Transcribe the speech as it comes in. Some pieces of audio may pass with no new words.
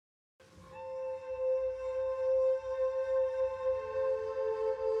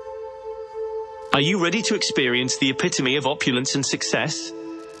Are you ready to experience the epitome of opulence and success?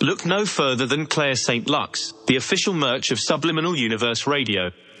 Look no further than Claire St. Lux, the official merch of Subliminal Universe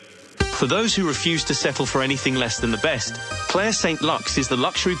Radio. For those who refuse to settle for anything less than the best, Claire St. Lux is the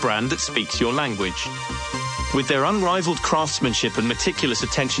luxury brand that speaks your language. With their unrivaled craftsmanship and meticulous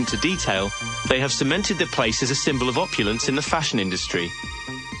attention to detail, they have cemented their place as a symbol of opulence in the fashion industry.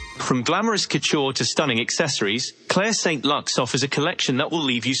 From glamorous couture to stunning accessories, Claire St. Lux offers a collection that will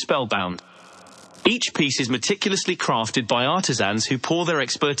leave you spellbound. Each piece is meticulously crafted by artisans who pour their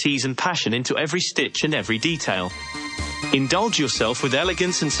expertise and passion into every stitch and every detail. Indulge yourself with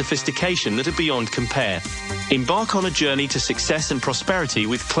elegance and sophistication that are beyond compare. Embark on a journey to success and prosperity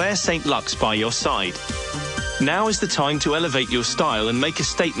with Claire St. Lux by your side. Now is the time to elevate your style and make a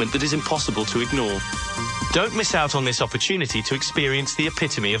statement that is impossible to ignore. Don't miss out on this opportunity to experience the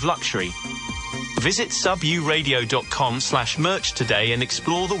epitome of luxury. Visit suburadio.com/merch today and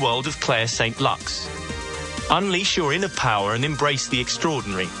explore the world of Claire St. Lux. Unleash your inner power and embrace the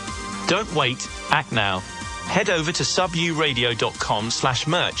extraordinary. Don't wait, act now. Head over to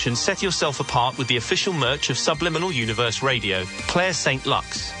suburadio.com/merch and set yourself apart with the official merch of Subliminal Universe Radio, Claire St.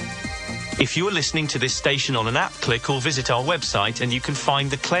 Lux. If you are listening to this station on an app, click or visit our website and you can find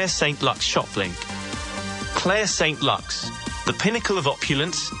the Claire St. Lux shop link. Claire St. Lux, the pinnacle of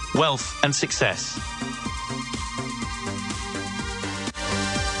opulence, wealth and success.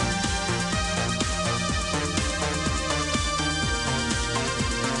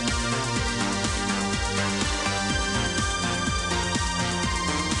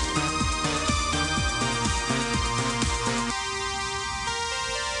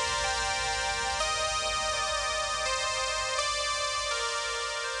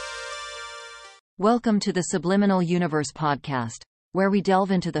 Welcome to the Subliminal Universe podcast, where we delve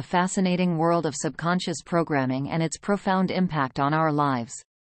into the fascinating world of subconscious programming and its profound impact on our lives.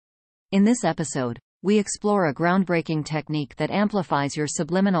 In this episode, we explore a groundbreaking technique that amplifies your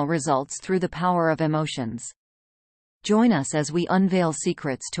subliminal results through the power of emotions. Join us as we unveil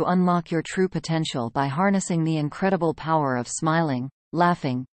secrets to unlock your true potential by harnessing the incredible power of smiling,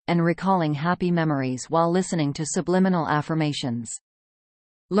 laughing, and recalling happy memories while listening to subliminal affirmations.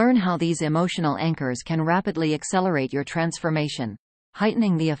 Learn how these emotional anchors can rapidly accelerate your transformation,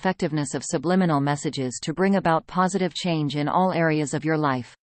 heightening the effectiveness of subliminal messages to bring about positive change in all areas of your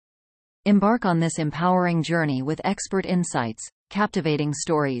life. Embark on this empowering journey with expert insights, captivating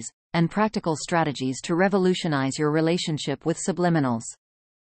stories, and practical strategies to revolutionize your relationship with subliminals.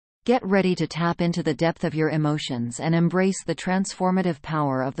 Get ready to tap into the depth of your emotions and embrace the transformative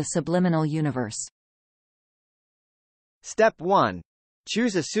power of the subliminal universe. Step 1.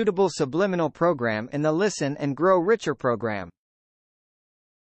 Choose a suitable subliminal program in the Listen and Grow Richer program.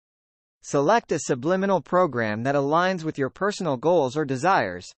 Select a subliminal program that aligns with your personal goals or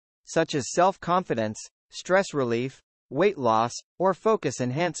desires, such as self-confidence, stress relief, weight loss, or focus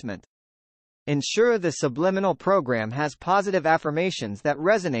enhancement. Ensure the subliminal program has positive affirmations that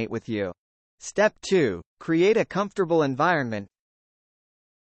resonate with you. Step 2. Create a comfortable environment.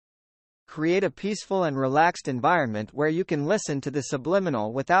 Create a peaceful and relaxed environment where you can listen to the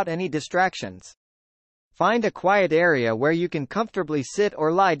subliminal without any distractions. Find a quiet area where you can comfortably sit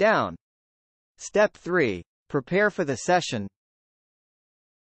or lie down. Step 3. Prepare for the session.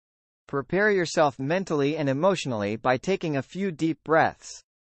 Prepare yourself mentally and emotionally by taking a few deep breaths.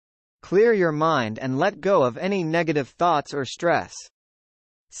 Clear your mind and let go of any negative thoughts or stress.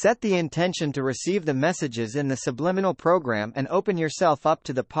 Set the intention to receive the messages in the subliminal program and open yourself up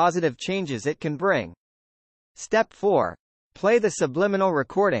to the positive changes it can bring. Step 4. Play the subliminal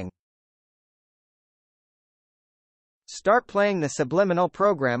recording. Start playing the subliminal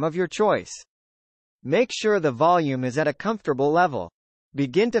program of your choice. Make sure the volume is at a comfortable level.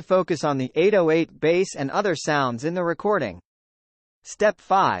 Begin to focus on the 808 bass and other sounds in the recording. Step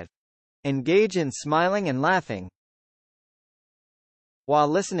 5. Engage in smiling and laughing. While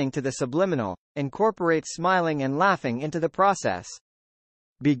listening to the subliminal, incorporate smiling and laughing into the process.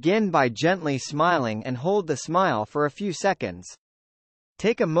 Begin by gently smiling and hold the smile for a few seconds.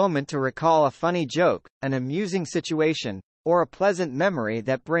 Take a moment to recall a funny joke, an amusing situation, or a pleasant memory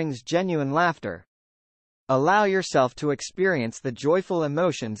that brings genuine laughter. Allow yourself to experience the joyful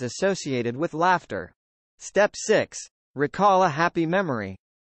emotions associated with laughter. Step 6. Recall a happy memory.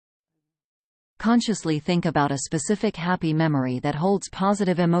 Consciously think about a specific happy memory that holds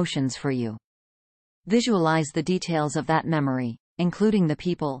positive emotions for you. Visualize the details of that memory, including the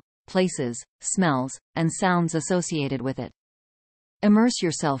people, places, smells, and sounds associated with it. Immerse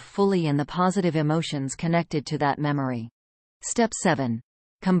yourself fully in the positive emotions connected to that memory. Step 7.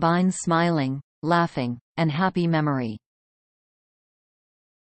 Combine smiling, laughing, and happy memory.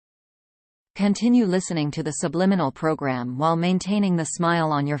 Continue listening to the Subliminal program while maintaining the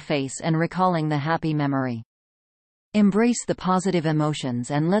smile on your face and recalling the happy memory. Embrace the positive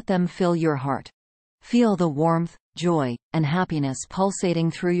emotions and let them fill your heart. Feel the warmth, joy, and happiness pulsating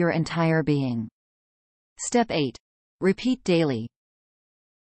through your entire being. Step 8. Repeat daily.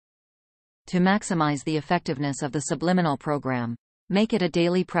 To maximize the effectiveness of the Subliminal program, make it a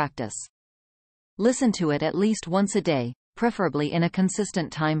daily practice. Listen to it at least once a day, preferably in a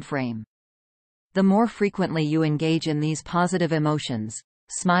consistent time frame. The more frequently you engage in these positive emotions,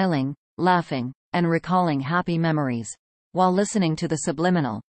 smiling, laughing, and recalling happy memories, while listening to the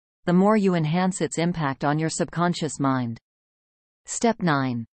Subliminal, the more you enhance its impact on your subconscious mind. Step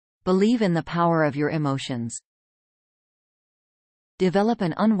 9. Believe in the power of your emotions. Develop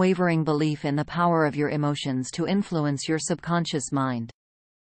an unwavering belief in the power of your emotions to influence your subconscious mind.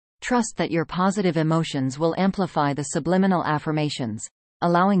 Trust that your positive emotions will amplify the subliminal affirmations,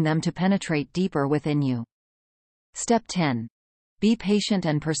 allowing them to penetrate deeper within you. Step 10. Be patient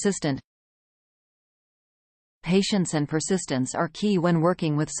and persistent. Patience and persistence are key when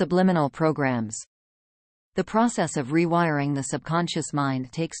working with subliminal programs. The process of rewiring the subconscious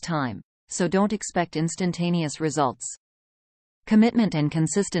mind takes time, so don't expect instantaneous results. Commitment and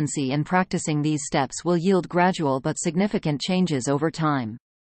consistency in practicing these steps will yield gradual but significant changes over time.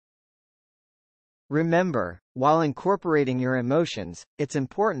 Remember, while incorporating your emotions, it's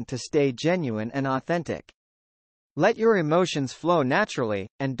important to stay genuine and authentic. Let your emotions flow naturally,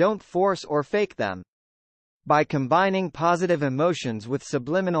 and don't force or fake them. By combining positive emotions with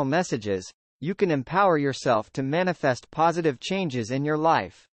subliminal messages, you can empower yourself to manifest positive changes in your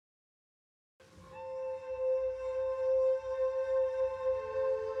life.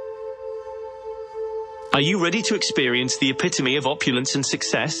 Are you ready to experience the epitome of opulence and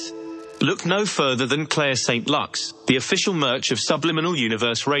success? Look no further than Claire St. Lux, the official merch of Subliminal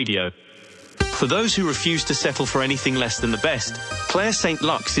Universe Radio. For those who refuse to settle for anything less than the best, Claire St.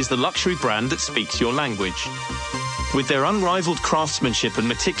 Lux is the luxury brand that speaks your language. With their unrivaled craftsmanship and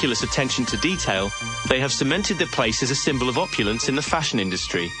meticulous attention to detail, they have cemented their place as a symbol of opulence in the fashion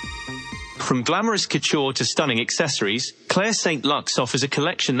industry. From glamorous couture to stunning accessories, Claire St. Lux offers a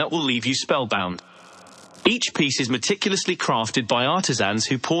collection that will leave you spellbound. Each piece is meticulously crafted by artisans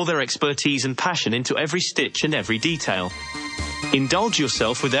who pour their expertise and passion into every stitch and every detail. Indulge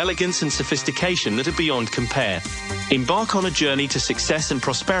yourself with elegance and sophistication that are beyond compare. Embark on a journey to success and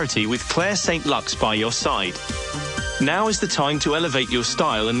prosperity with Claire St. Lux by your side. Now is the time to elevate your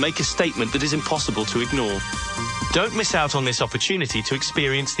style and make a statement that is impossible to ignore. Don't miss out on this opportunity to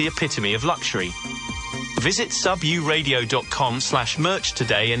experience the epitome of luxury. Visit suburadio.com/merch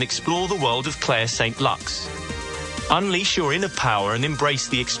today and explore the world of Claire St. Lux. Unleash your inner power and embrace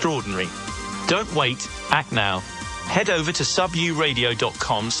the extraordinary. Don't wait, act now. Head over to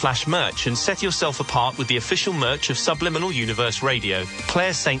suburadio.com/merch and set yourself apart with the official merch of Subliminal Universe Radio,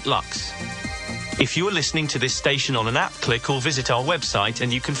 Claire St. Lux. If you are listening to this station on an app, click or visit our website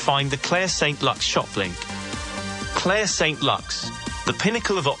and you can find the Claire St. Lux shop link. Claire St. Lux, the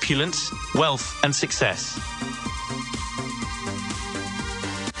pinnacle of opulence, wealth and success.